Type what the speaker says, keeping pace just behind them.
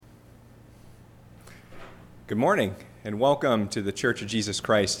Good morning, and welcome to the Church of Jesus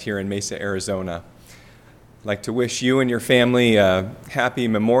Christ here in Mesa, Arizona. I'd like to wish you and your family a happy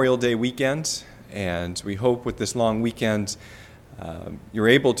Memorial Day weekend, and we hope with this long weekend you're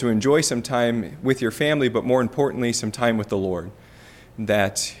able to enjoy some time with your family, but more importantly, some time with the Lord.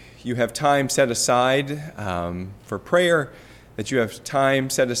 That you have time set aside for prayer, that you have time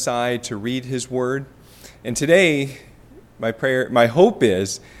set aside to read His Word. And today, my hope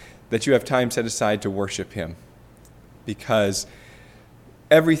is that you have time set aside to worship Him, because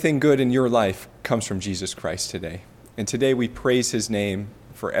everything good in your life comes from Jesus Christ today. And today we praise His name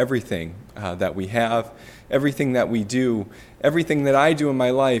for everything that we have, everything that we do, everything that I do in my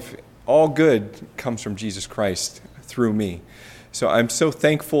life. All good comes from Jesus Christ through me. So I'm so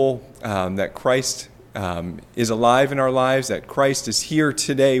thankful that Christ is alive in our lives, that Christ is here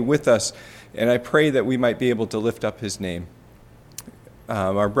today with us, and I pray that we might be able to lift up His name.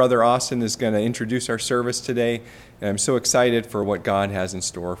 Our brother Austin is going to introduce our service today, and I'm so excited for what God has in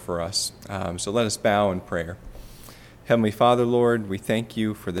store for us. So let us bow in prayer. Heavenly Father, Lord, we thank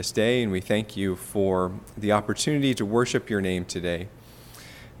you for this day, and we thank you for the opportunity to worship your name today.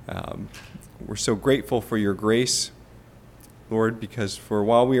 We're so grateful for your grace, Lord, because for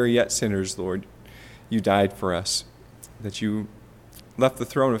while we are yet sinners, Lord, you died for us, that you left the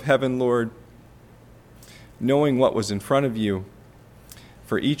throne of heaven, Lord, knowing what was in front of you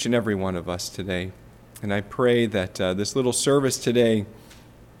for each and every one of us today. And I pray that this little service today,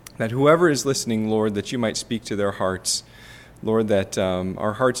 that whoever is listening, Lord, that you might speak to their hearts. Lord, that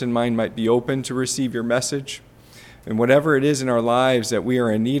our hearts and mind might be open to receive your message. And whatever it is in our lives that we are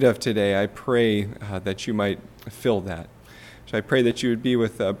in need of today, I pray that you might fill that. So I pray that you would be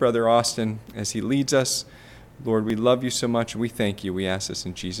with Brother Austin as he leads us. Lord, we love you so much, and we thank you. We ask this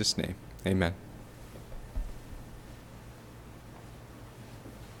in Jesus' name. Amen.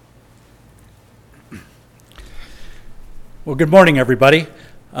 Well, good morning, everybody.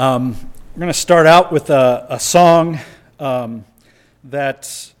 We're going to start out with a song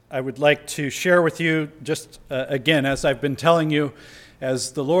that I would like to share with you. Just again, as I've been telling you,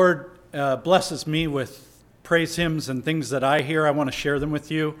 as the Lord blesses me with praise hymns and things that I hear, I want to share them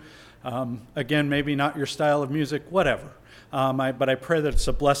with you. Again, maybe not your style of music, whatever. But I pray that it's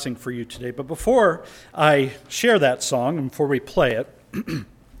a blessing for you today. But before I share that song, and before we play it,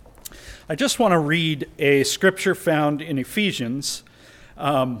 I just want to read a scripture found in Ephesians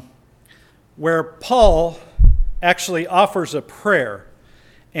where Paul actually offers a prayer.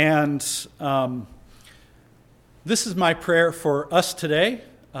 And this is my prayer for us today.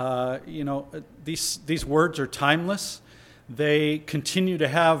 These words are timeless. They continue to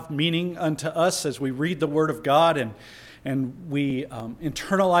have meaning unto us as we read the Word of God and we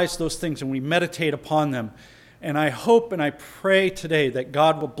internalize those things and we meditate upon them. And I hope and I pray today that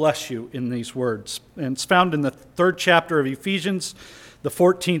God will bless you in these words. And it's found in the 3rd chapter of Ephesians, the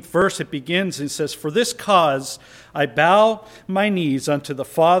 14th verse. It begins and says, "For this cause I bow my knees unto the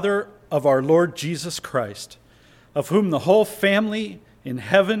Father of our Lord Jesus Christ, of whom the whole family in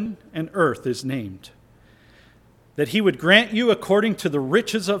heaven and earth is named, that he would grant you according to the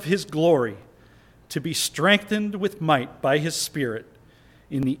riches of his glory to be strengthened with might by his Spirit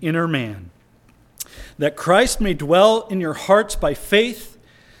in the inner man, that Christ may dwell in your hearts by faith,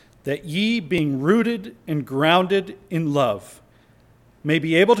 that ye, being rooted and grounded in love, may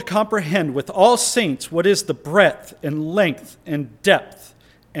be able to comprehend with all saints what is the breadth and length and depth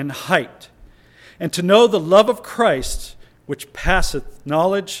and height, and to know the love of Christ, which passeth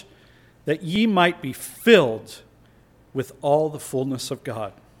knowledge, that ye might be filled with all the fullness of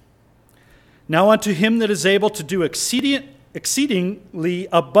God. Now unto him that is able to do exceedingly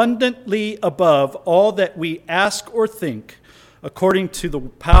abundantly above all that we ask or think, according to the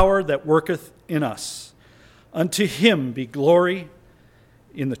power that worketh in us. Unto him be glory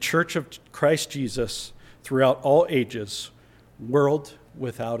in the church of Christ Jesus throughout all ages, world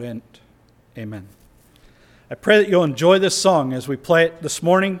without end. Amen." I pray that you'll enjoy this song as we play it this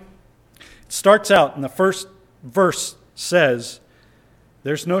morning. It starts out, and the first verse says,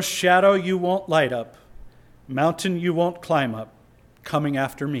 "There's no shadow you won't light up, mountain you won't climb up, coming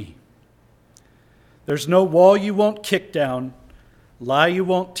after me. There's no wall you won't kick down, lie you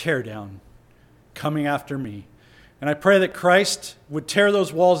won't tear down, coming after me." And I pray that Christ would tear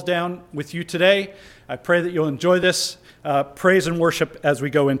those walls down with you today. I pray that you'll enjoy this praise and worship as we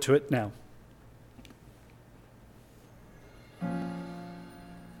go into it now.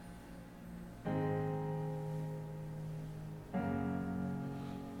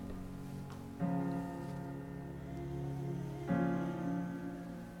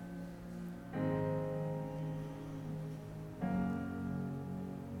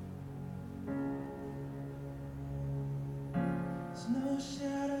 no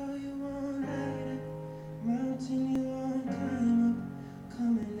shadow you won't light up, mountain you won't climb up,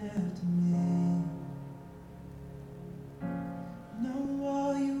 coming after me. No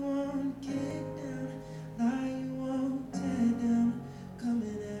wall you won't kick down, lie you won't tear down,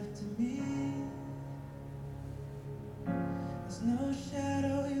 coming after me. There's no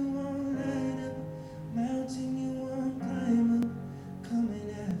shadow you won't light up, mountain you won't climb up, coming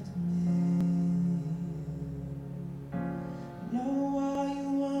after me. No wall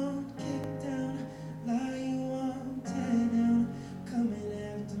you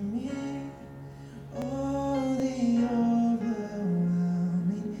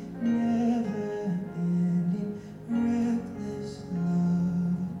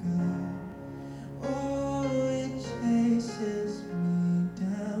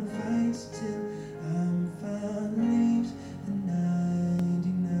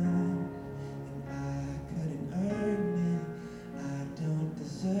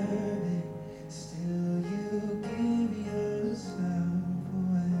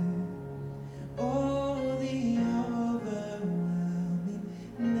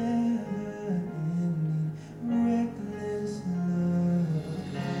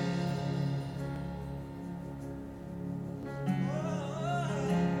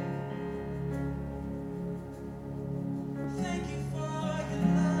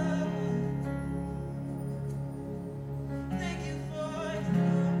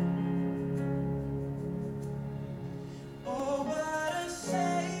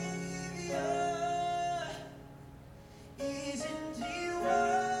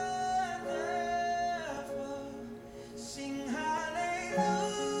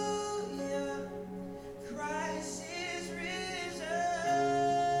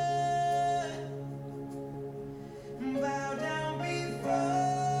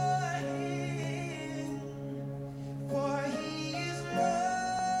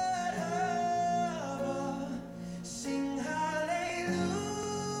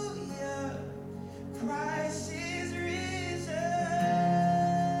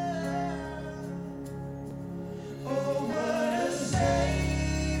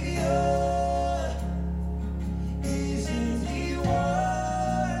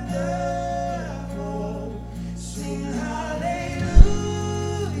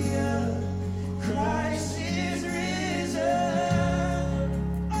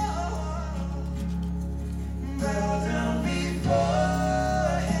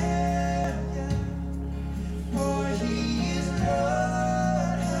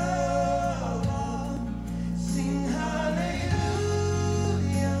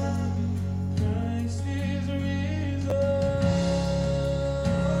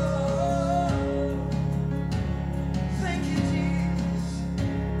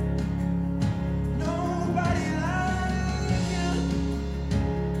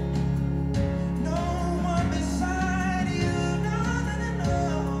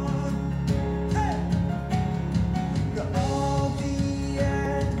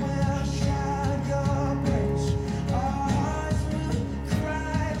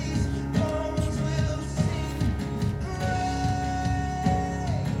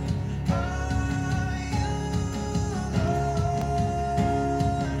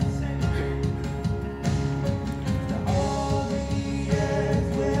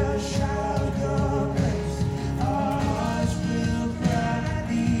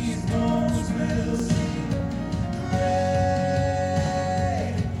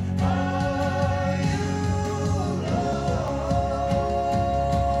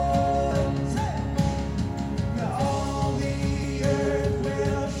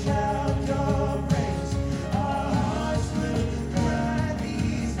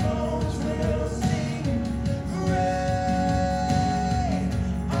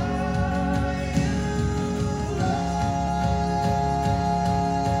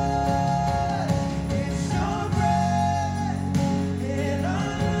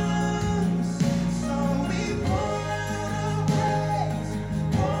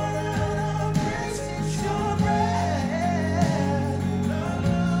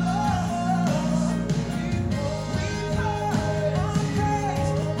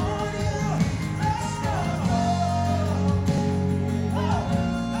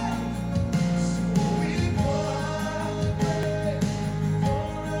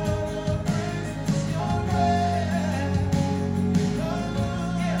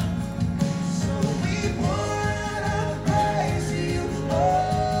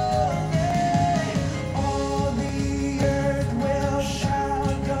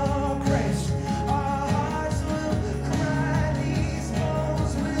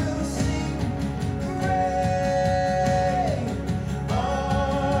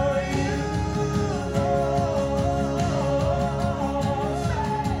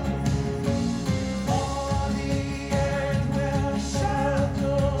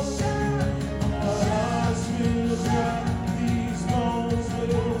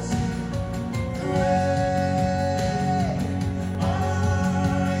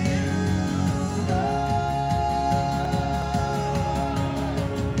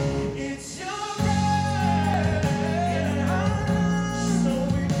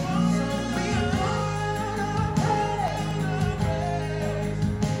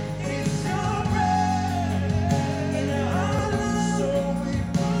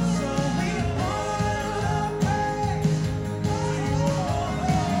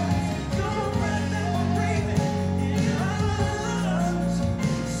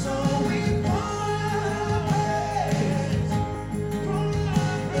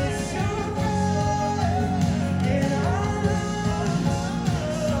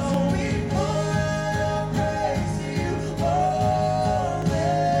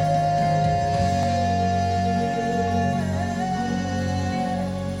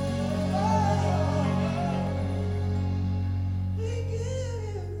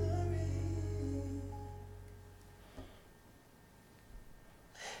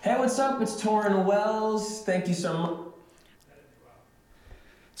what's up? It's Torrin Wells. Thank you so much.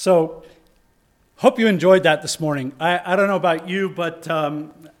 So, hope you enjoyed that this morning. I don't know about you, but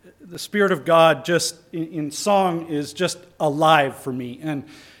the Spirit of God just in song is just alive for me.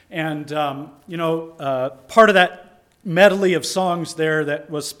 And part of that medley of songs there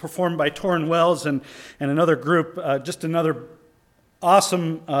that was performed by Torrin Wells and another group, just another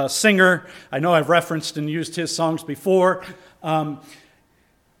awesome singer. I know I've referenced and used his songs before.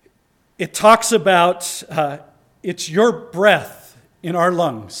 It talks about it's your breath in our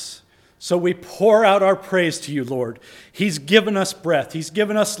lungs. So we pour out our praise to you, Lord. He's given us breath. He's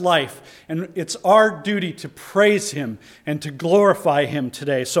given us life. And it's our duty to praise him and to glorify him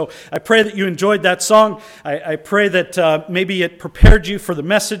today. So I pray that you enjoyed that song. I pray that maybe it prepared you for the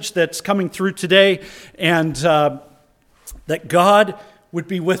message that's coming through today. And that God would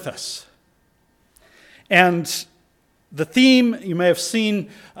be with us. And the theme, you may have seen,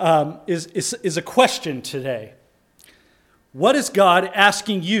 is a question today. What is God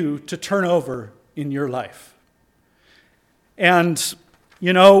asking you to turn over in your life? And,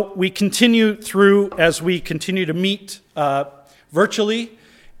 we continue through as we continue to meet virtually,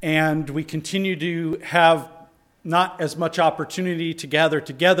 and we continue to have not as much opportunity to gather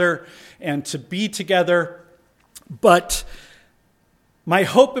together and to be together. But my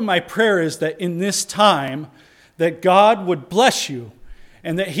hope and my prayer is that in this time, that God would bless you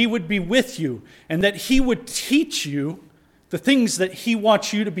and that he would be with you and that he would teach you the things that he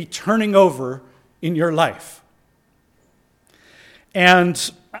wants you to be turning over in your life.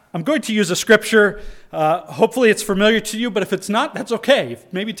 And I'm going to use a scripture. Hopefully it's familiar to you, but if it's not, that's okay.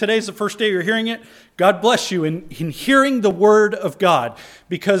 If maybe today's the first day you're hearing it. God bless you in hearing the word of God.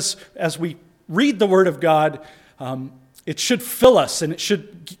 Because as we read the word of God, it should fill us and it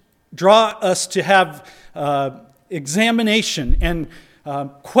should draw us to have examination and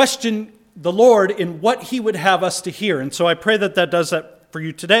question the Lord in what he would have us to hear. And so I pray that does that for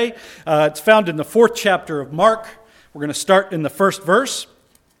you today. It's found in the 4th chapter of Mark. We're going to start in the first verse.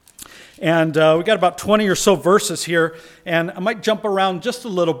 And we got about 20 or so verses here. And I might jump around just a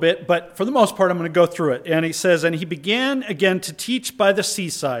little bit, but for the most part, I'm going to go through it. And he says, "And he began again to teach by the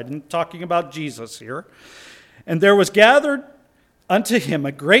seaside," and talking about Jesus here. "And there was gathered unto him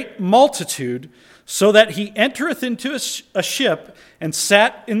a great multitude, so that he entereth into a ship and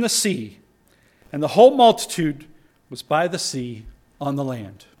sat in the sea. And the whole multitude was by the sea on the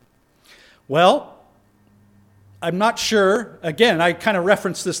land." Well, I'm not sure. Again, I kind of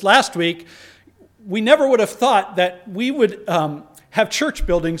referenced this last week. We never would have thought that we would have church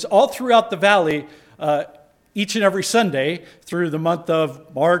buildings all throughout the valley each and every Sunday through the month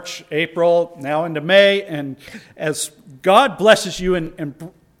of March, April, now into May. And as God blesses you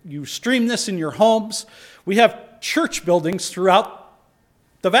and you stream this in your homes, we have church buildings throughout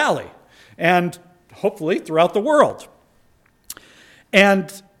the valley and hopefully throughout the world.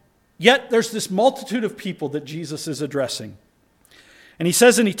 And yet there's this multitude of people that Jesus is addressing. And he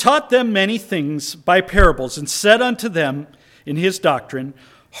says, "And he taught them many things by parables, and said unto them in his doctrine,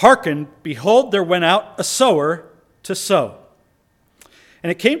 Hearken, behold, there went out a sower to sow.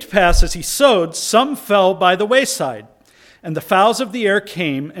 And it came to pass, as he sowed, some fell by the wayside, and the fowls of the air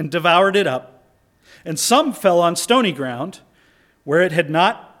came and devoured it up. And some fell on stony ground, where it had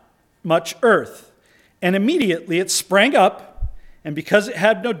not much earth. And immediately it sprang up, and because it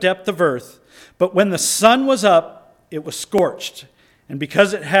had no depth of earth, but when the sun was up, it was scorched. And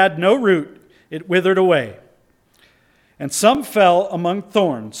because it had no root, it withered away. And some fell among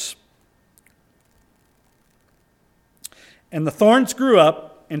thorns. And the thorns grew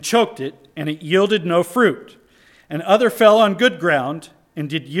up and choked it, and it yielded no fruit. And other fell on good ground, and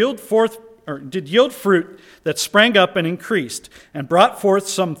did yield fruit that sprang up and increased, and brought forth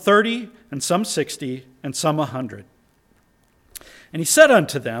some 30, and some 60, and some 100. And he said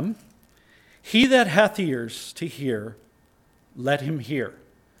unto them, He that hath ears to hear, let him hear.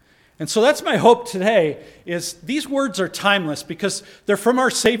 And so that's my hope today, is these words are timeless because they're from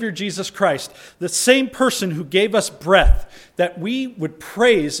our Savior Jesus Christ, the same person who gave us breath, that we would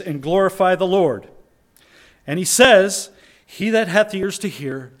praise and glorify the Lord. And he says, He that hath ears to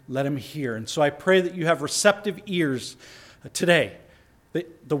hear, let him hear. And so I pray that you have receptive ears today,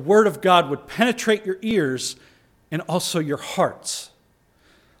 that the Word of God would penetrate your ears and also your hearts.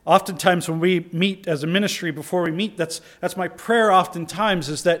 Oftentimes when we meet as a ministry, before we meet, that's my prayer oftentimes,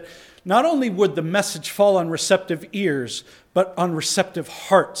 is that not only would the message fall on receptive ears, but on receptive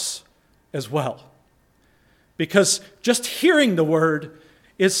hearts as well. Because just hearing the word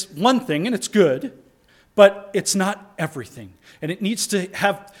is one thing, and it's good, but it's not everything. And it needs to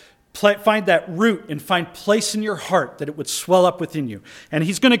have find that root and find place in your heart, that it would swell up within you. And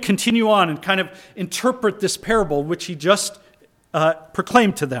he's going to continue on and kind of interpret this parable, which he just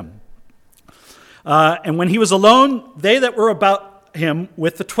proclaimed to them. And when he was alone, they that were about him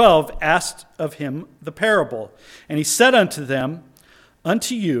with the 12 asked of him the parable. And he said unto them,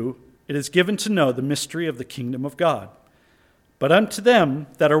 Unto you it is given to know the mystery of the kingdom of God. But unto them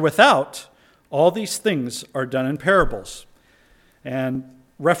that are without, all these things are done in parables. And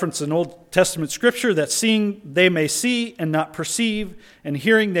reference an Old Testament scripture, that seeing they may see and not perceive, and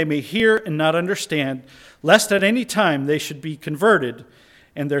hearing they may hear and not understand, lest at any time they should be converted,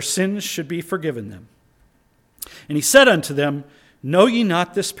 and their sins should be forgiven them. And he said unto them, Know ye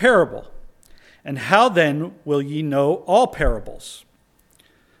not this parable? And how then will ye know all parables?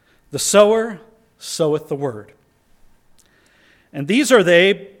 The sower soweth the word. And these are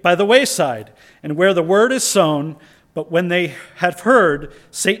they by the wayside, and where the word is sown, but when they have heard,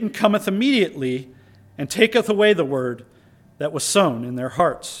 Satan cometh immediately, and taketh away the word that was sown in their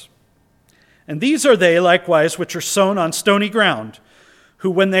hearts. And these are they likewise which are sown on stony ground, who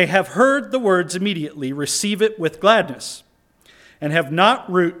when they have heard the words immediately receive it with gladness, and have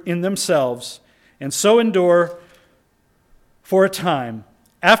not root in themselves, and so endure for a time.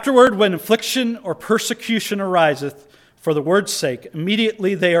 Afterward, when affliction or persecution ariseth for the word's sake,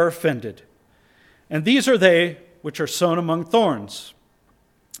 immediately they are offended. And these are they which are sown among thorns,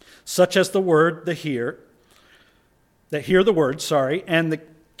 such as the word that hear the word, and the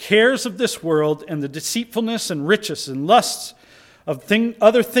cares of this world and the deceitfulness and riches and lusts of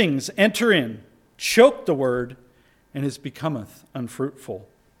other things enter in, choke the word, and it becometh unfruitful.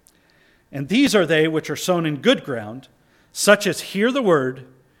 And these are they which are sown in good ground, such as hear the word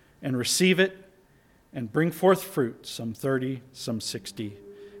and receive it and bring forth fruit, some 30, some 60,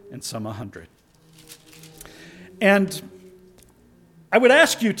 and some 100. And I would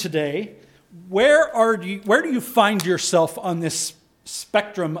ask you today, where do you find yourself on this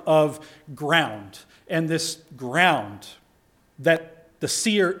spectrum of ground, and this ground that the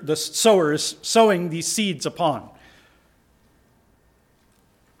sower is sowing these seeds upon?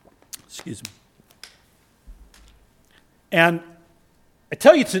 Excuse me. And I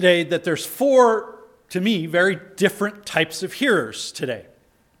tell you today that there's 4, to me, very different types of hearers today.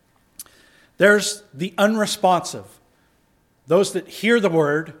 There's the unresponsive, those that hear the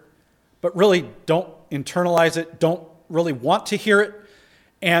word, but really don't internalize it, don't really want to hear it.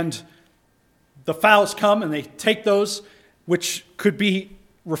 And the fowls come and they take those, which could be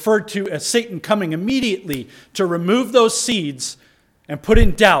referred to as Satan coming immediately to remove those seeds and put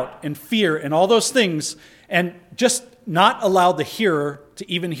in doubt and fear and all those things, and just not allow the hearer to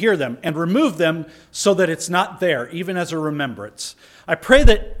even hear them, and remove them so that it's not there, even as a remembrance. I pray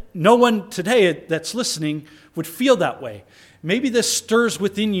that no one today that's listening would feel that way. Maybe this stirs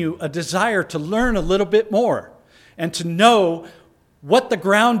within you a desire to learn a little bit more and to know what the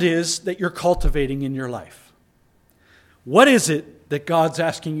ground is that you're cultivating in your life. What is it that God's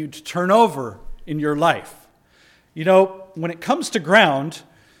asking you to turn over in your life? You know, when it comes to ground,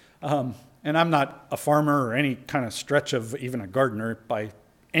 and I'm not a farmer or any kind of stretch of even a gardener by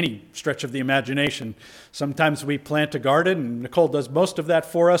any stretch of the imagination. Sometimes we plant a garden, and Nicole does most of that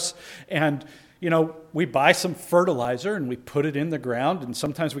for us. And, you know, we buy some fertilizer and we put it in the ground. And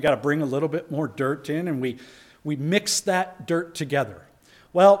sometimes we got to bring a little bit more dirt in, and we mix that dirt together.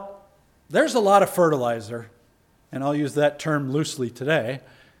 Well, there's a lot of fertilizer, and I'll use that term loosely today,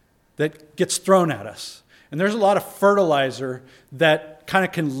 that gets thrown at us. And there's a lot of fertilizer that kind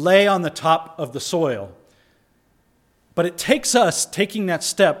of can lay on the top of the soil. But it takes us taking that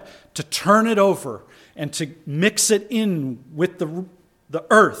step to turn it over and to mix it in with the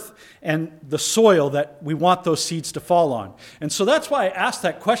earth and the soil that we want those seeds to fall on. And so that's why I asked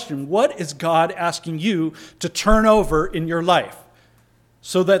that question. What is God asking you to turn over in your life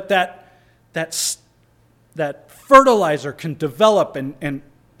so that fertilizer can develop and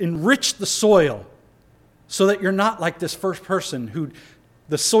enrich the soil, so that you're not like this first person who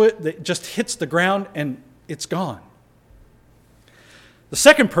the soil that just hits the ground and it's gone? The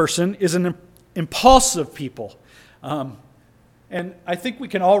second person is an impulsive people. And I think we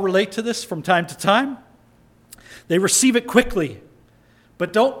can all relate to this from time to time. They receive it quickly,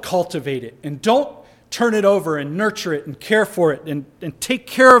 but don't cultivate it, and don't turn it over and nurture it and care for it and take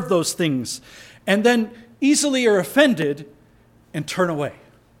care of those things, and then easily are offended and turn away.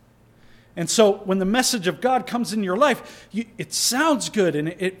 And so when the message of God comes in your life, it sounds good and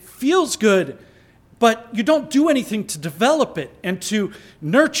it feels good, but you don't do anything to develop it and to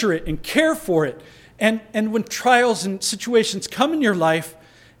nurture it and care for it. And when trials and situations come in your life,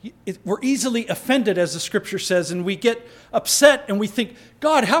 we're easily offended, as the scripture says, and we get upset and we think,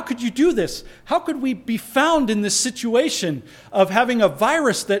 God, how could you do this? How could we be found in this situation of having a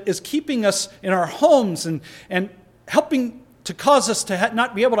virus that is keeping us in our homes and helping to cause us to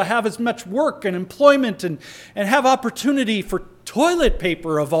not be able to have as much work and employment and have opportunity for toilet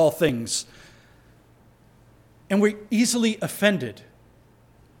paper of all things? And we're easily offended.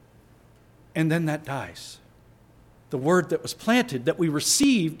 And then that dies. The word that was planted, that we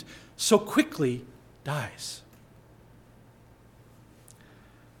received so quickly, dies.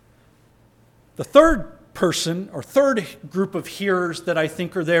 The third person, or third group of hearers that I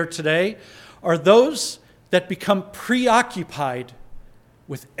think are there today, are those that become preoccupied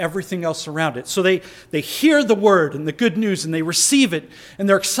with everything else around it. So they hear the word and the good news, and they receive it, and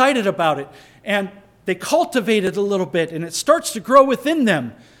they're excited about it, and they cultivate it a little bit, and it starts to grow within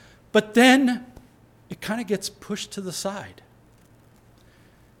them. But then it kind of gets pushed to the side.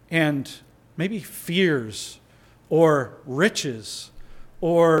 And maybe fears or riches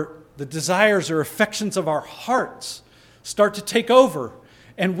or the desires or affections of our hearts start to take over.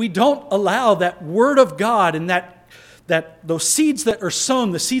 And we don't allow that word of God and that those seeds that are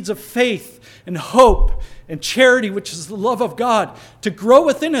sown, the seeds of faith and hope and charity, which is the love of God, to grow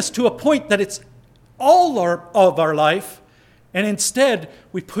within us to a point that it's all of our life. And instead,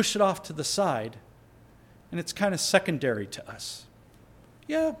 we push it off to the side. And it's kind of secondary to us.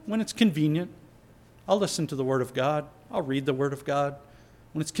 Yeah, when it's convenient, I'll listen to the Word of God. I'll read the Word of God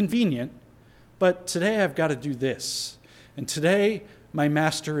when it's convenient. But today I've got to do this. And today my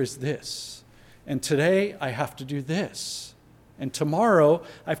master is this. And today I have to do this. And tomorrow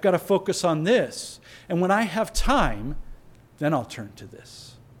I've got to focus on this. And when I have time, then I'll turn to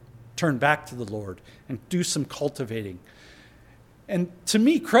this. Turn back to the Lord and do some cultivating. And to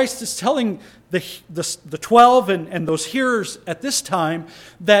me, Christ is telling the 12 and those hearers at this time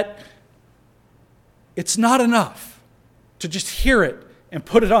that it's not enough to just hear it and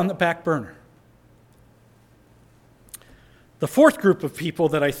put it on the back burner. The fourth group of people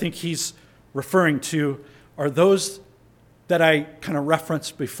that I think he's referring to are those that I kind of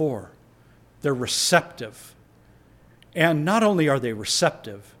referenced before. They're receptive. And not only are they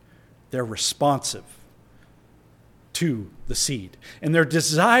receptive, they're responsive to the seed. And their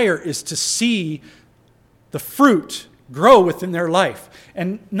desire is to see the fruit grow within their life.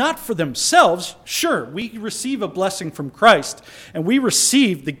 And not for themselves. Sure, we receive a blessing from Christ, and we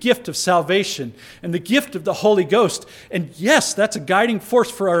receive the gift of salvation and the gift of the Holy Ghost. And yes, that's a guiding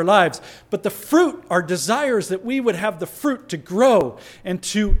force for our lives. But the fruit, our desire is that we would have the fruit to grow and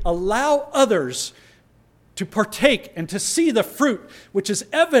to allow others to partake and to see the fruit, which is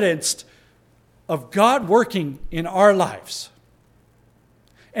evidenced of God working in our lives.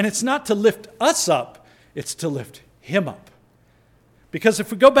 And it's not to lift us up, it's to lift Him up. Because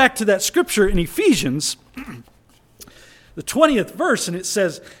if we go back to that scripture in Ephesians, the 20th verse, and it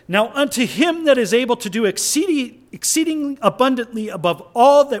says, "Now unto Him that is able to do exceeding abundantly above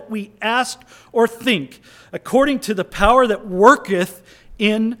all that we ask or think, according to the power that worketh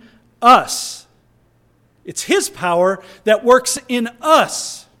in us." It's His power that works in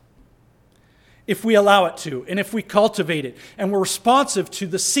us, if we allow it to, and if we cultivate it, and we're responsive to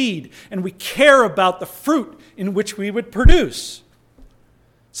the seed, and we care about the fruit in which we would produce.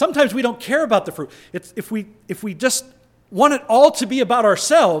 Sometimes we don't care about the fruit. If we just want it all to be about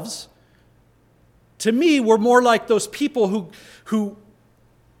ourselves, to me, we're more like those people who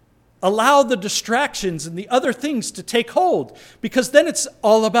allow the distractions and the other things to take hold, because then it's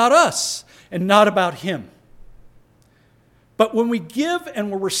all about us and not about Him. But when we give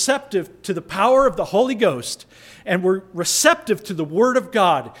and we're receptive to the power of the Holy Ghost, and we're receptive to the Word of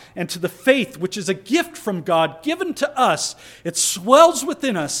God and to the faith, which is a gift from God given to us, it swells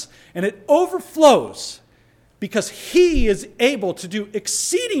within us and it overflows, because He is able to do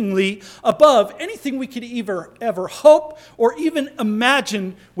exceedingly above anything we could ever hope or even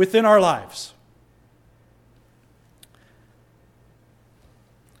imagine within our lives.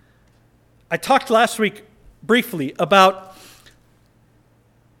 I talked last week briefly about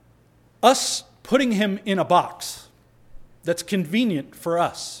us putting Him in a box that's convenient for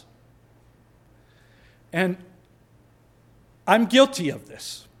us. And I'm guilty of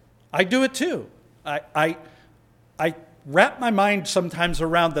this. I do it too. I wrap my mind sometimes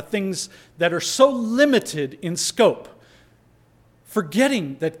around the things that are so limited in scope,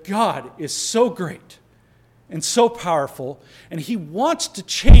 forgetting that God is so great and so powerful, and He wants to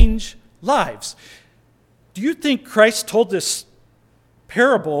change lives. Do you think Christ told this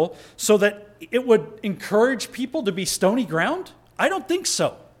parable so that it would encourage people to be stony ground? I don't think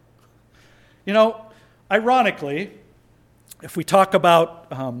so. You know, ironically, if we talk about,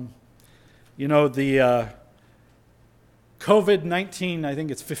 the COVID-19, I think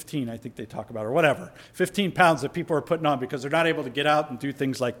it's 15, I think they talk about, or whatever, 15 pounds that people are putting on because they're not able to get out and do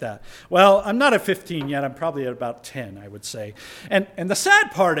things like that. Well, I'm not at 15 yet. I'm probably at about 10, I would say. And the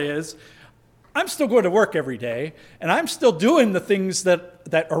sad part is I'm still going to work every day, and I'm still doing the things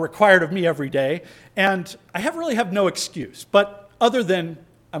that are required of me every day, and I really have no excuse, but other than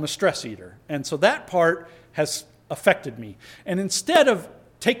I'm a stress eater. And so that part has affected me. And instead of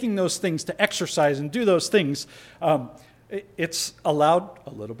taking those things to exercise and do those things, it's allowed a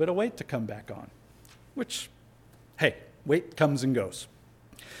little bit of weight to come back on, which, hey, weight comes and goes.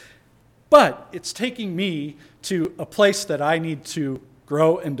 But it's taking me to a place that I need to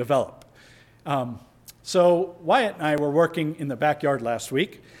grow and develop. So Wyatt and I were working in the backyard last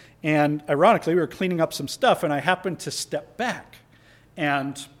week, and ironically, we were cleaning up some stuff, and I happened to step back.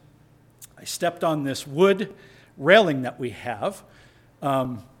 And I stepped on this wood railing that we have,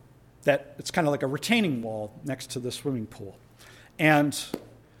 that it's kind of like a retaining wall next to the swimming pool. And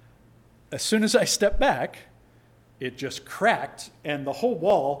as soon as I stepped back, it just cracked, and the whole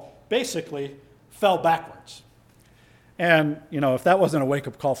wall basically fell backwards. And, if that wasn't a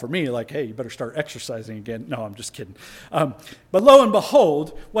wake-up call for me, like, hey, you better start exercising again. No, I'm just kidding. But lo and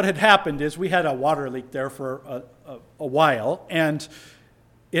behold, what had happened is we had a water leak there for a while, and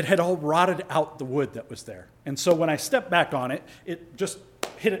it had all rotted out the wood that was there. And so when I stepped back on it, it just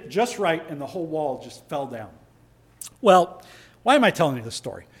hit it just right, and the whole wall just fell down. Well, why am I telling you this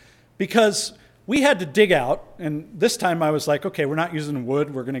story? Because we had to dig out, and this time I was like, okay, we're not using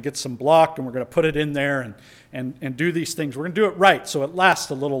wood. We're going to get some block, and we're going to put it in there and do these things. We're going to do it right so it lasts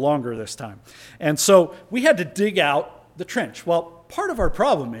a little longer this time. And so we had to dig out the trench. Well, part of our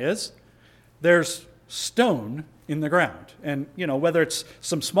problem is there's stone in the ground. And, whether it's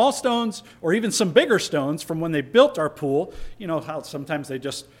some small stones or even some bigger stones from when they built our pool, how sometimes they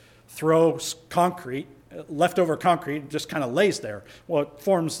just throw concrete, leftover concrete, and just kind of lays there. Well, it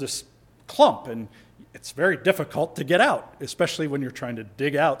forms this clump, and it's very difficult to get out, especially when you're trying to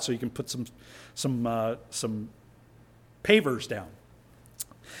dig out so you can put some pavers down.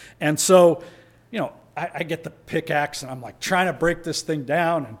 And so, I get the pickaxe, and I'm like trying to break this thing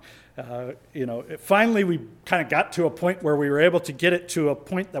down, and finally we kind of got to a point where we were able to get it to a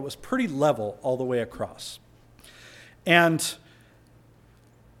point that was pretty level all the way across. And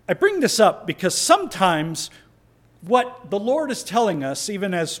I bring this up because sometimes what the Lord is telling us,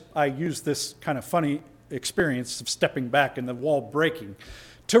 even as I use this kind of funny experience of stepping back and the wall breaking,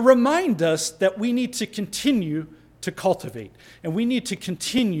 to remind us that we need to continue to cultivate, and we need to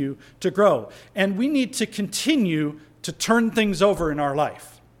continue to grow, and we need to continue to turn things over in our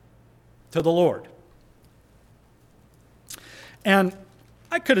life to the Lord. And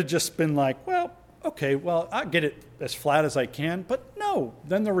I could have just been like, well, okay, well, I'll get it as flat as I can, but no,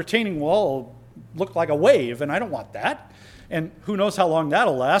 then the retaining wall will look like a wave, and I don't want that. And who knows how long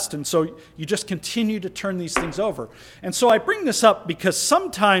that'll last, and so you just continue to turn these things over. And so I bring this up because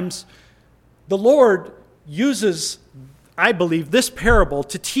sometimes the Lord uses, I believe, this parable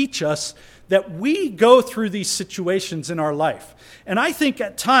to teach us that we go through these situations in our life. And I think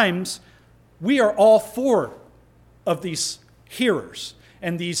at times we are all four of these hearers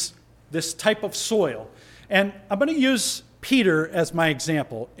and this type of soil. And I'm going to use Peter as my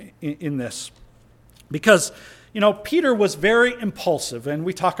example in this. Because, Peter was very impulsive, and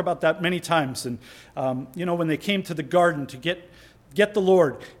we talk about that many times. And, when they came to the garden to get the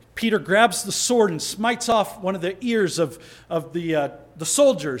Lord, Peter grabs the sword and smites off one of the ears of the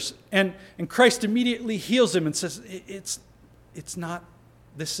soldiers. And Christ immediately heals him and says,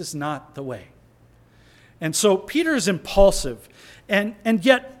 this is not the way. And so Peter is impulsive. And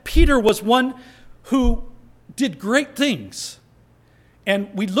yet Peter was one who did great things. And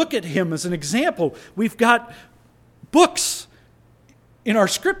we look at him as an example. We've got books in our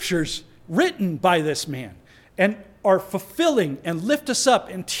scriptures written by this man and are fulfilling and lift us up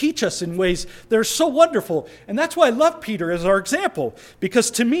and teach us in ways that are so wonderful. And that's why I love Peter as our example, because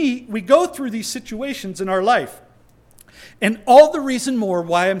to me, we go through these situations in our life. And all the reason more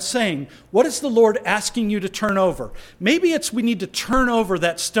why I'm saying, what is the Lord asking you to turn over? Maybe it's we need to turn over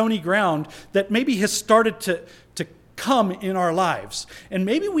that stony ground that maybe has started to come in our lives. And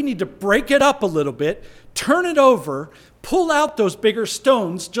maybe we need to break it up a little bit, turn it over, pull out those bigger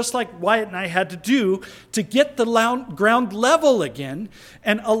stones, just like Wyatt and I had to do to get the ground level again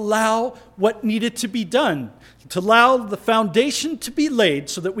and allow what needed to be done, to allow the foundation to be laid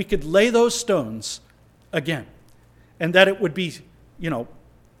so that we could lay those stones again and that it would be,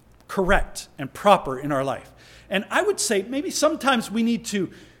 correct and proper in our life. And I would say maybe sometimes we need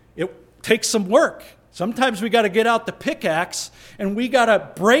to, it takes some work. Sometimes we got to get out the pickaxe and we got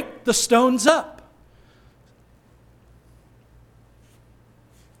to break the stones up.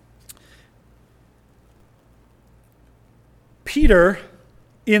 Peter,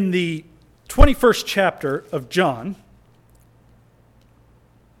 in the 21st chapter of John,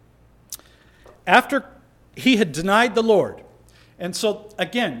 after he had denied the Lord, and so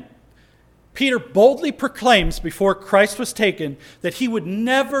again, Peter boldly proclaims before Christ was taken that he would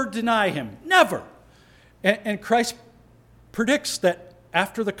never deny him. Never. And Christ predicts that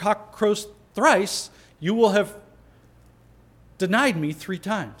after the cock crows thrice, you will have denied me 3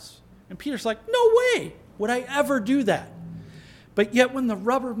 times. And Peter's like, no way would I ever do that. But yet when the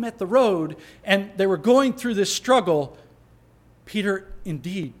rubber met the road and they were going through this struggle, Peter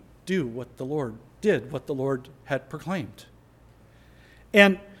indeed did what the Lord had proclaimed.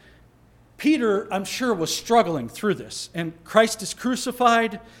 And Peter, I'm sure, was struggling through this. And Christ is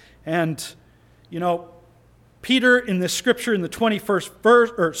crucified. And, Peter in this scripture in the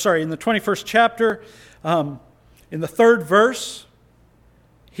 21st chapter, in the 3rd verse,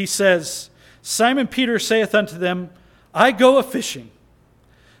 he says, Simon Peter saith unto them, I go a-fishing.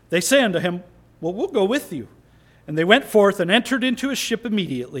 They say unto him, well, we'll go with you. And they went forth and entered into a ship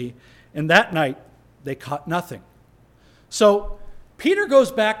immediately. And that night they caught nothing. So Peter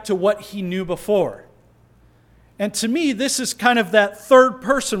goes back to what he knew before. And to me, this is kind of that third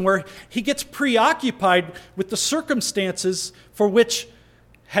person where he gets preoccupied with the circumstances for which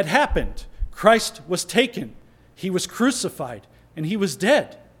had happened. Christ was taken, he was crucified, and he was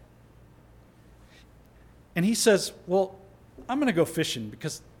dead. And he says, well, I'm going to go fishing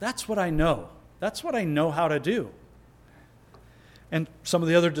because that's what I know. That's what I know how to do. And some of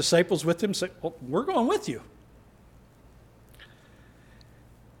the other disciples with him say, well, we're going with you.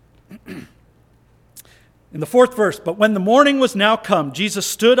 In the 4th verse, but when the morning was now come, Jesus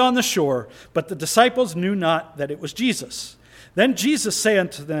stood on the shore, but the disciples knew not that it was Jesus. Then Jesus said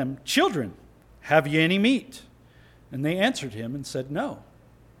unto them, Children, have ye any meat? And they answered him and said, No.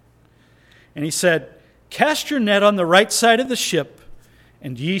 And he said, Cast your net on the right side of the ship,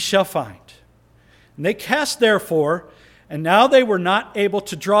 and ye shall find. And they cast therefore, and now they were not able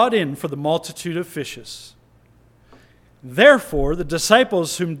to draw it in for the multitude of fishes. Therefore, the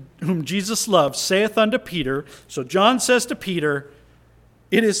disciples whom Jesus loved saith unto Peter, so John says to Peter,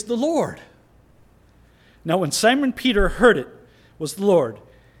 It is the Lord. Now when Simon Peter heard it was the Lord,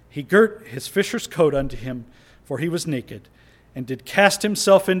 he girt his fisher's coat unto him, for he was naked, and did cast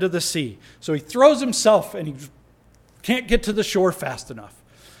himself into the sea. So he throws himself, and he can't get to the shore fast enough.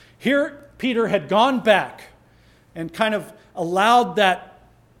 Here, Peter had gone back and kind of allowed that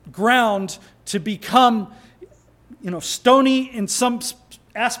ground to become stony in some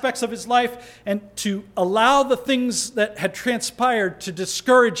aspects of his life, and to allow the things that had transpired to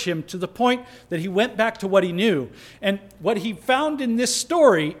discourage him to the point that he went back to what he knew. And what he found in this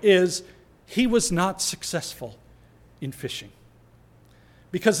story is he was not successful in fishing,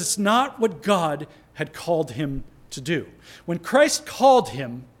 because it's not what God had called him to do. When Christ called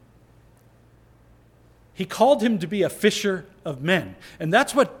him, he called him to be a fisher of men. And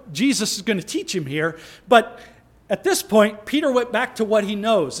that's what Jesus is going to teach him here. But at this point, Peter went back to what he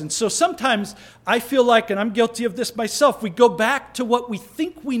knows. And so sometimes I feel like, and I'm guilty of this myself, we go back to what we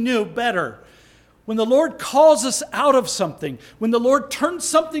think we knew better. When the Lord calls us out of something, when the Lord turns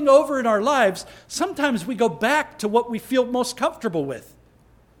something over in our lives, sometimes we go back to what we feel most comfortable with.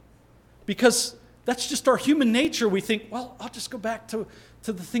 Because that's just our human nature. We think, well, I'll just go back to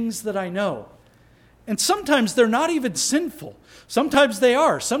the things that I know. And sometimes they're not even sinful. Sometimes they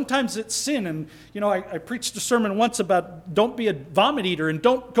are. Sometimes it's sin. And, I preached a sermon once about don't be a vomit eater and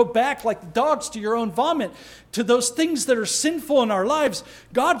don't go back like dogs to your own vomit, to those things that are sinful in our lives.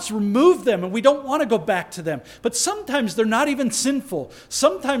 God's removed them and we don't want to go back to them. But sometimes they're not even sinful.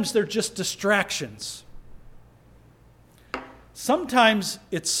 Sometimes they're just distractions. Sometimes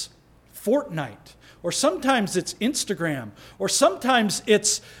it's Fortnite, or sometimes it's Instagram, or sometimes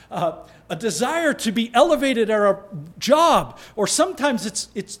it's a desire to be elevated at our job, or sometimes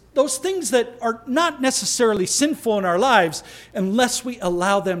it's those things that are not necessarily sinful in our lives unless we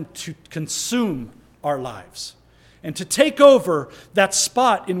allow them to consume our lives and to take over that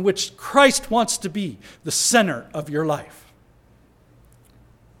spot in which Christ wants to be the center of your life.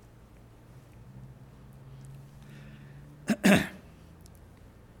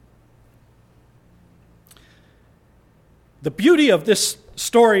 The beauty of this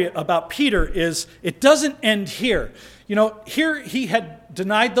story about Peter is it doesn't end here. Here he had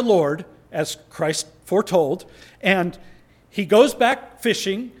denied the Lord, as Christ foretold, and he goes back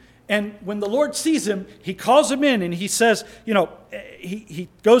fishing, And when the Lord sees him, he calls him in and he says, he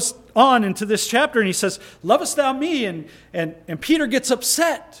goes on into this chapter and he says, lovest thou me? And Peter gets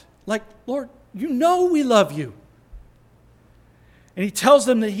upset. Like, Lord, you know we love you. And he tells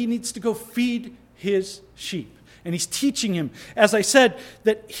them that he needs to go feed his sheep. And he's teaching him, as I said,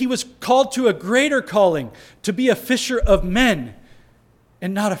 that he was called to a greater calling, to be a fisher of men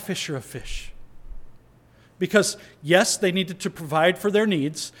and not a fisher of fish. Because, yes, they needed to provide for their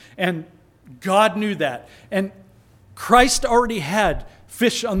needs, and God knew that. And Christ already had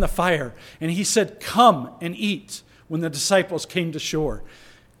fish on the fire, and he said, come and eat, when the disciples came to shore.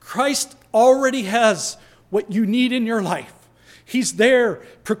 Christ already has what you need in your life. He's there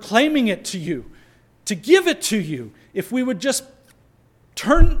proclaiming it to you, to give it to you. If we would just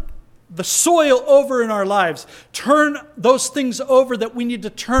turn the soil over in our lives, turn those things over that we need to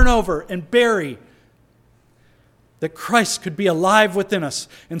turn over and bury, that Christ could be alive within us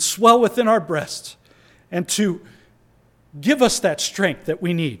and swell within our breasts and to give us that strength that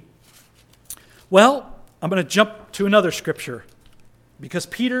we need. Well, I'm going to jump to another scripture because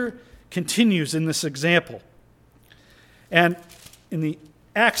Peter continues in this example. And in the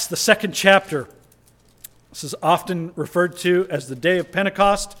Acts, the 2nd chapter, this is often referred to as the day of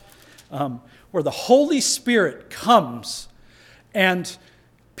Pentecost, where the Holy Spirit comes and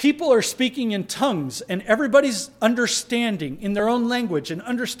people are speaking in tongues and everybody's understanding in their own language and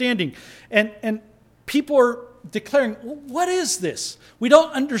understanding. And people are declaring, what is this? We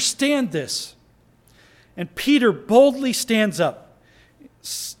don't understand this. And Peter boldly stands up.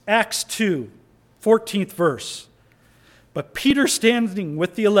 Acts 2, 14th verse. But Peter, standing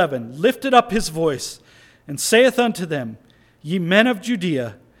with the 11, lifted up his voice and saith unto them, Ye men of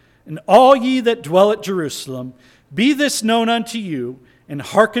Judea, and all ye that dwell at Jerusalem, be this known unto you, and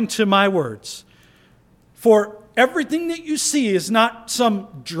hearken to my words. For everything that you see is not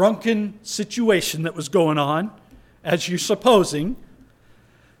some drunken situation that was going on, as you're supposing,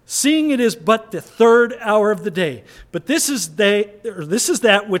 seeing it is but the 3rd hour of the day. But this is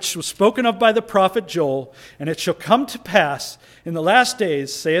that which was spoken of by the prophet Joel, and it shall come to pass in the last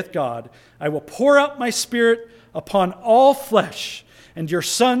days, saith God, I will pour out my spirit upon all flesh, and your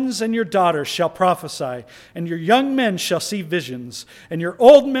sons and your daughters shall prophesy, and your young men shall see visions, and your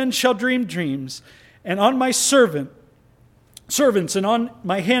old men shall dream dreams, and on my servants and on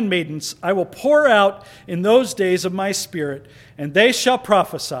my handmaidens I will pour out in those days of my spirit, and they shall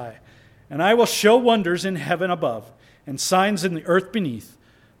prophesy. And I will show wonders in heaven above, and signs in the earth beneath,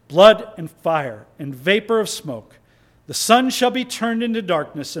 blood and fire and vapor of smoke. The sun shall be turned into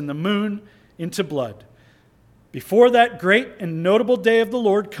darkness, and the moon into blood, before that great and notable day of the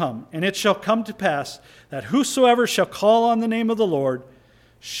Lord come. And it shall come to pass that whosoever shall call on the name of the Lord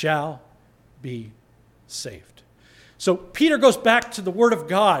shall be saved. So Peter goes back to the Word of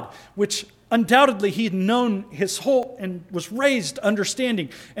God, which undoubtedly he had known his whole and was raised understanding.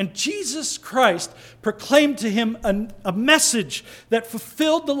 And Jesus Christ proclaimed to him a message that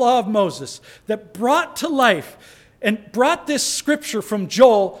fulfilled the law of Moses, that brought to life and brought this scripture from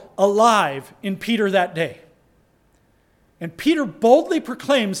Joel alive in Peter that day. And Peter boldly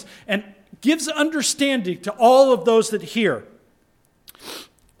proclaims and gives understanding to all of those that hear.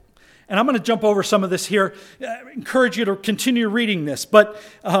 And I'm going to jump over some of this here. I encourage you to continue reading this. But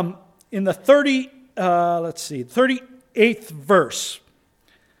in the 38th verse,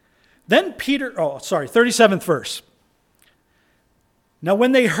 then Peter, 37th verse. Now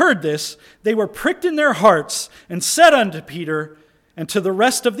when they heard this, they were pricked in their hearts and said unto Peter and to the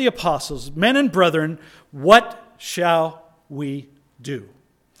rest of the apostles, Men and brethren, what shall we do?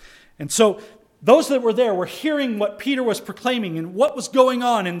 And so those that were there were hearing what Peter was proclaiming and what was going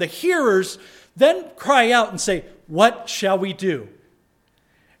on. And the hearers then cry out and say, what shall we do?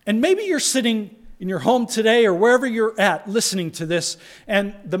 And maybe you're sitting in your home today or wherever you're at listening to this,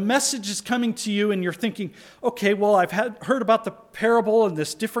 and the message is coming to you and you're thinking, okay, well, I've heard about the parable and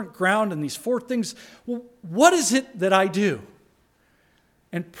this different ground and these 4 things. Well, what is it that I do?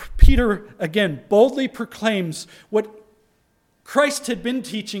 And Peter, again, boldly proclaims what Christ had been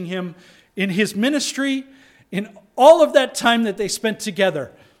teaching him in his ministry, in all of that time that they spent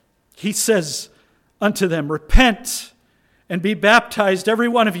together. He says unto them, Repent and be baptized, every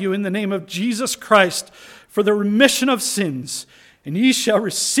one of you, in the name of Jesus Christ, for the remission of sins, and ye shall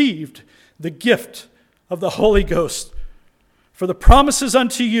receive the gift of the Holy Ghost. For the promises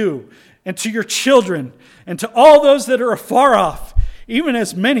unto you and to your children and to all those that are afar off, even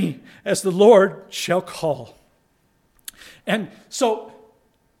as many as the Lord shall call. And so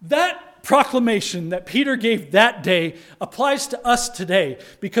that proclamation that Peter gave that day applies to us today,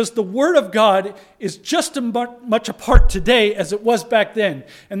 because the Word of God is just as much a part today as it was back then.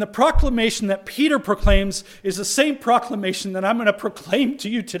 And the proclamation that Peter proclaims is the same proclamation that I'm going to proclaim to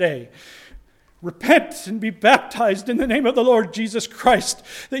you today. Repent and be baptized in the name of the Lord Jesus Christ,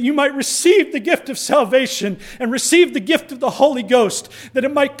 that you might receive the gift of salvation and receive the gift of the Holy Ghost, that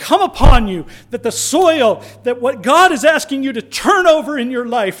it might come upon you, that the soil, that what God is asking you to turn over in your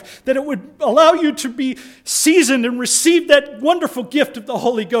life, that it would allow you to be seasoned and receive that wonderful gift of the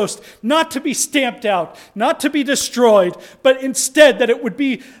Holy Ghost, not to be stamped out, not to be destroyed, but instead that it would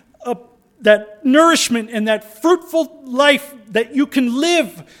be that nourishment and that fruitful life that you can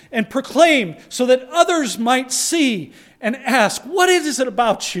live and proclaim, so that others might see and ask, what is it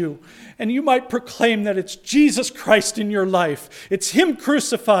about you? And you might proclaim that it's Jesus Christ in your life. It's Him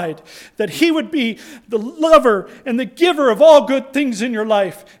crucified, that He would be the lover and the giver of all good things in your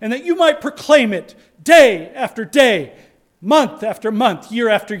life, and that you might proclaim it day after day, month after month, year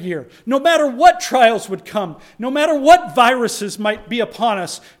after year. No matter what trials would come, no matter what viruses might be upon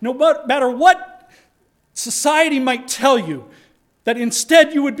us, no matter what society might tell you, that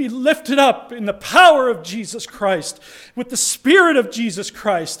instead you would be lifted up in the power of Jesus Christ, with the Spirit of Jesus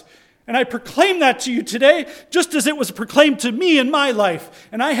Christ. And I proclaim that to you today, just as it was proclaimed to me in my life.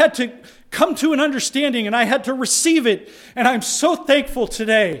 And I had to come to an understanding, and I had to receive it. And I'm so thankful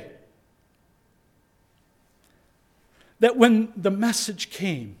today that when the message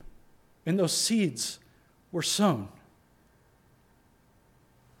came and those seeds were sown,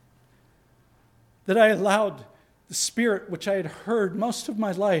 that I allowed the Spirit, which I had heard most of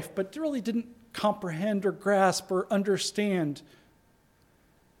my life, but really didn't comprehend or grasp or understand,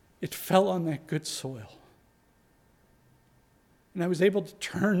 it fell on that good soil. And I was able to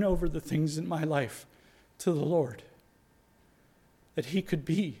turn over the things in my life to the Lord, that He could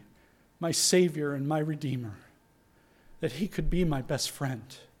be my Savior and my Redeemer, that He could be my best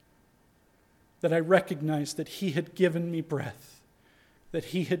friend, that I recognized that He had given me breath, that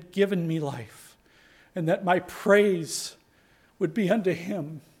He had given me life, and that my praise would be unto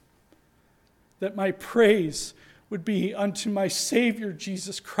Him, that my praise would be unto my Savior,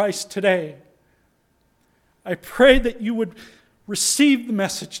 Jesus Christ, today. I pray that you would receive the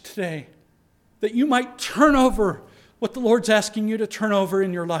message today, that you might turn over what the Lord's asking you to turn over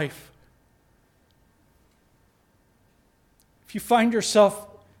in your life. If you find yourself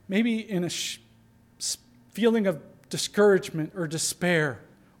maybe in a feeling of discouragement or despair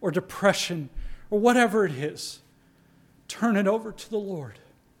or depression or whatever it is, turn it over to the Lord.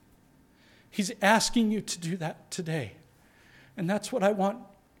 He's asking you to do that today. And that's what I want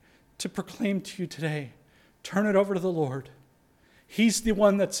to proclaim to you today. Turn it over to the Lord. He's the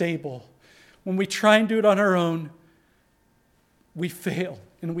one that's able. When we try and do it on our own, we fail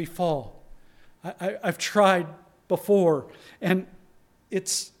and we fall. I've tried before, and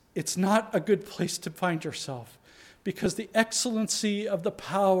it's not a good place to find yourself, because the excellency of the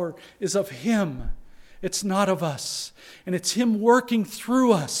power is of Him. It's not of us. And it's Him working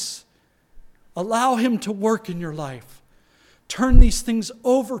through us. Allow Him to work in your life. Turn these things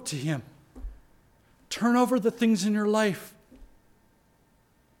over to Him. Turn over the things in your life.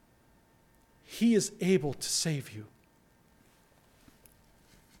 He is able to save you.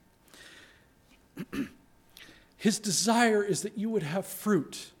 His desire is that you would have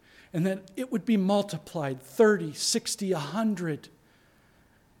fruit, and that it would be multiplied 30, 60, 100,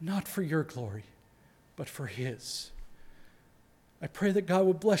 not for your glory, but for His. I pray that God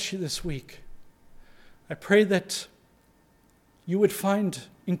will bless you this week. I pray that you would find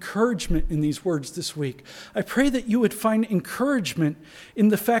encouragement in these words this week. I pray that you would find encouragement in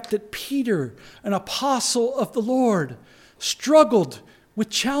the fact that Peter, an apostle of the Lord, struggled with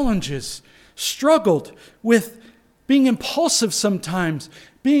challenges, struggled with being impulsive sometimes,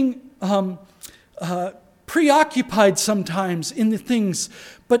 being preoccupied sometimes in the things,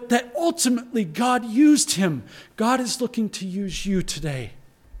 but that ultimately God used him. God is looking to use you today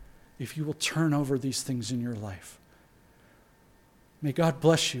if you will turn over these things in your life. May God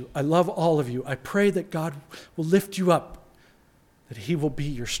bless you. I love all of you. I pray that God will lift you up, that He will be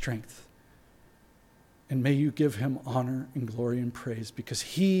your strength. And may you give Him honor and glory and praise, because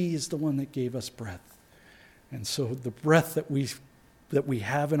He is the one that gave us breath. And so the breath that we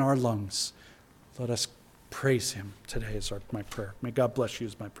have in our lungs, let us praise Him today is my prayer. May God bless you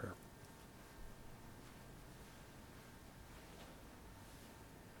is my prayer.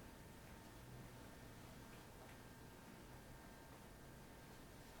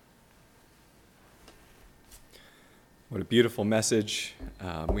 What a beautiful message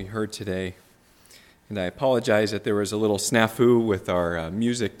we heard today. And I apologize that there was a little snafu with our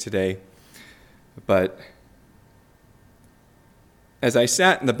music today. But as I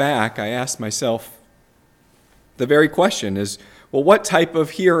sat in the back, I asked myself the very question is, well, what type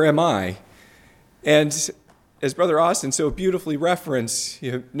of hearer am I? And as Brother Austin so beautifully referenced,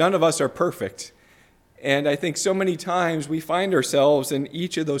 none of us are perfect. And I think so many times we find ourselves in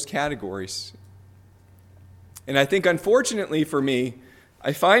each of those categories. And I think, unfortunately for me,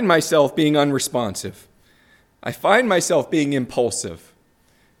 I find myself being unresponsive. I find myself being impulsive.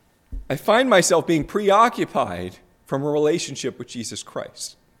 I find myself being preoccupied from a relationship with Jesus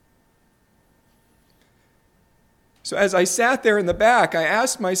Christ. So as I sat there in the back, I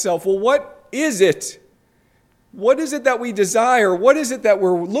asked myself, well, what is it? What is it that we desire? What is it that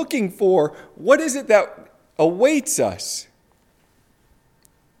we're looking for? What is it that awaits us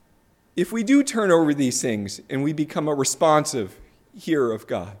if we do turn over these things and we become a responsive hearer of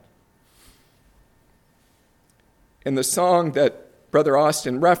God? In the song that Brother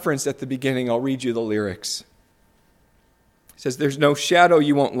Austin referenced at the beginning, I'll read you the lyrics. It says, "There's no shadow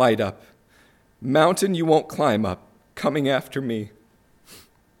you won't light up, mountain you won't climb up, coming after me.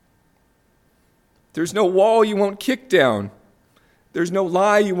 There's no wall you won't kick down. There's no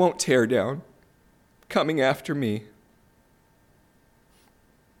lie you won't tear down, coming after me.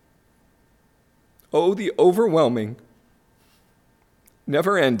 Oh, the overwhelming,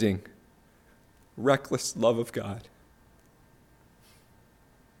 never-ending, reckless love of God.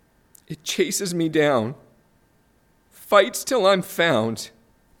 It chases me down, fights till I'm found,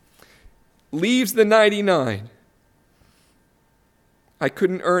 leaves the 99. I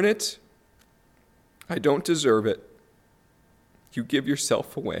couldn't earn it. I don't deserve it. You give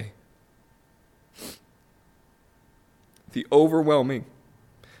yourself away. The overwhelming,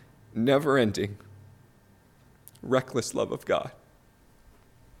 never-ending, reckless love of God."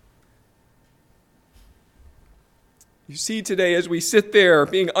 You see today, as we sit there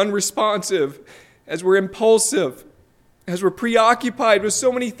being unresponsive, as we're impulsive, as we're preoccupied with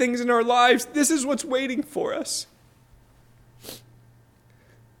so many things in our lives, this is what's waiting for us.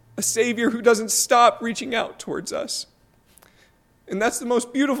 A Savior who doesn't stop reaching out towards us. And that's the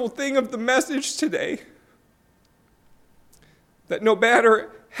most beautiful thing of the message today. That no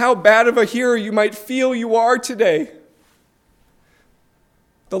matter how bad of a hearer you might feel you are today,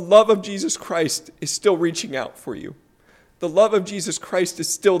 the love of Jesus Christ is still reaching out for you. The love of Jesus Christ is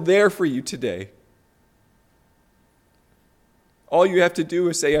still there for you today. All you have to do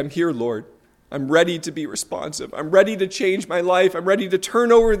is say, "I'm here, Lord. I'm ready to be responsive. I'm ready to change my life. I'm ready to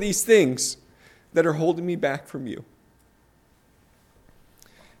turn over these things that are holding me back from you."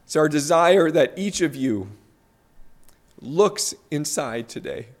 It's our desire that each of you looks inside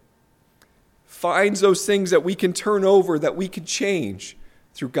today, finds those things that we can turn over, that we can change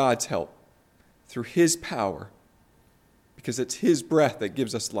through God's help, through His power, because it's His breath that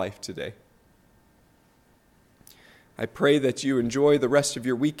gives us life today. I pray that you enjoy the rest of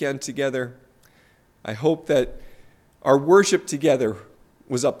your weekend together. I hope that our worship together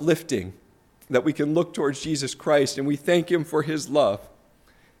was uplifting, that we can look towards Jesus Christ and we thank Him for His love,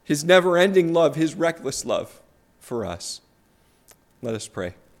 His never-ending love, His reckless love for us. Let us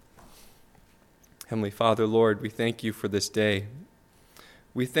pray. Heavenly Father, Lord, we thank You for this day.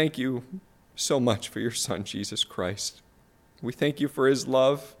 We thank You so much for Your Son, Jesus Christ. We thank You for His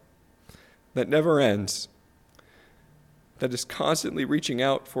love that never ends, that is constantly reaching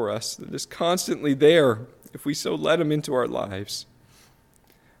out for us, that is constantly there if we so let Him into our lives.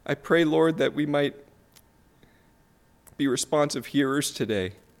 I pray, Lord, that we might be responsive hearers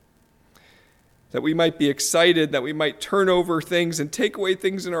today, that we might be excited, that we might turn over things and take away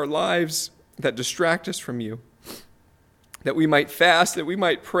things in our lives that distract us from You, that we might fast, that we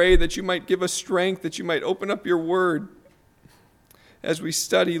might pray, that You might give us strength, that You might open up Your word as we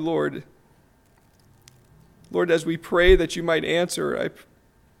study, Lord. Lord, as we pray that You might answer,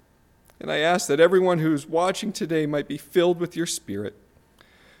 and I ask that everyone who's watching today might be filled with Your Spirit.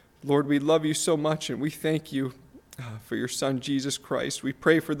 Lord, we love You so much, and we thank You for Your Son, Jesus Christ. We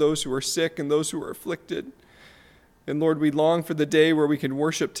pray for those who are sick and those who are afflicted. And Lord, we long for the day where we can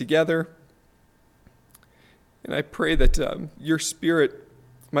worship together. And I pray that Your Spirit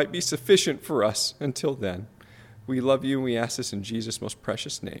might be sufficient for us until then. We love You, and we ask this in Jesus' most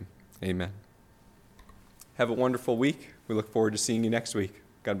precious name. Amen. Have a wonderful week. We look forward to seeing you next week.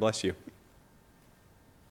 God bless you.